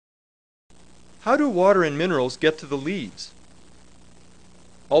How do water and minerals get to the leaves?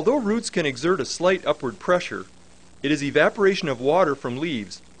 Although roots can exert a slight upward pressure, it is evaporation of water from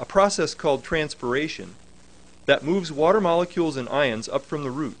leaves, a process called transpiration, that moves water molecules and ions up from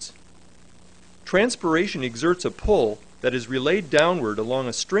the roots. Transpiration exerts a pull that is relayed downward along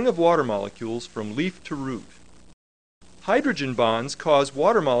a string of water molecules from leaf to root. Hydrogen bonds cause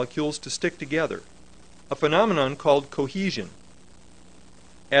water molecules to stick together, a phenomenon called cohesion.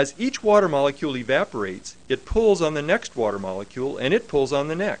 As each water molecule evaporates, it pulls on the next water molecule and it pulls on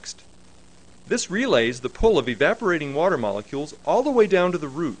the next. This relays the pull of evaporating water molecules all the way down to the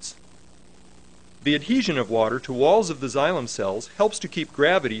roots. The adhesion of water to walls of the xylem cells helps to keep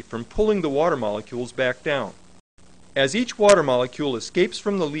gravity from pulling the water molecules back down. As each water molecule escapes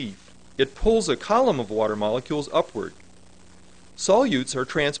from the leaf, it pulls a column of water molecules upward. Solutes are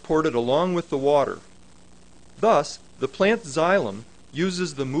transported along with the water. Thus, the plant's xylem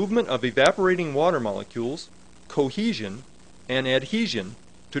uses the movement of evaporating water molecules, cohesion, and adhesion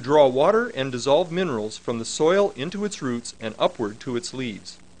to draw water and dissolved minerals from the soil into its roots and upward to its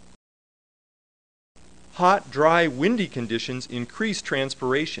leaves. Hot, dry, windy conditions increase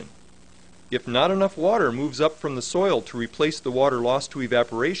transpiration. If not enough water moves up from the soil to replace the water lost to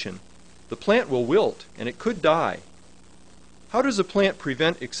evaporation, the plant will wilt and it could die. How does a plant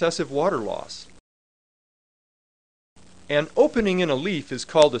prevent excessive water loss? An opening in a leaf is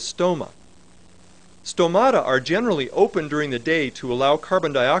called a stoma. Stomata are generally open during the day to allow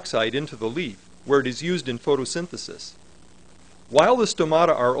carbon dioxide into the leaf, where it is used in photosynthesis. While the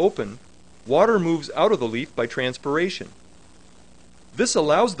stomata are open, water moves out of the leaf by transpiration. This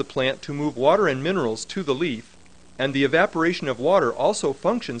allows the plant to move water and minerals to the leaf, and the evaporation of water also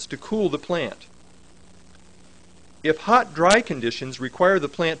functions to cool the plant. If hot, dry conditions require the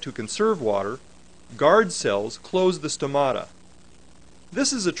plant to conserve water, guard cells close the stomata.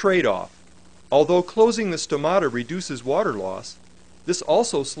 This is a trade-off. Although closing the stomata reduces water loss, this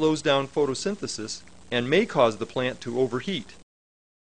also slows down photosynthesis and may cause the plant to overheat.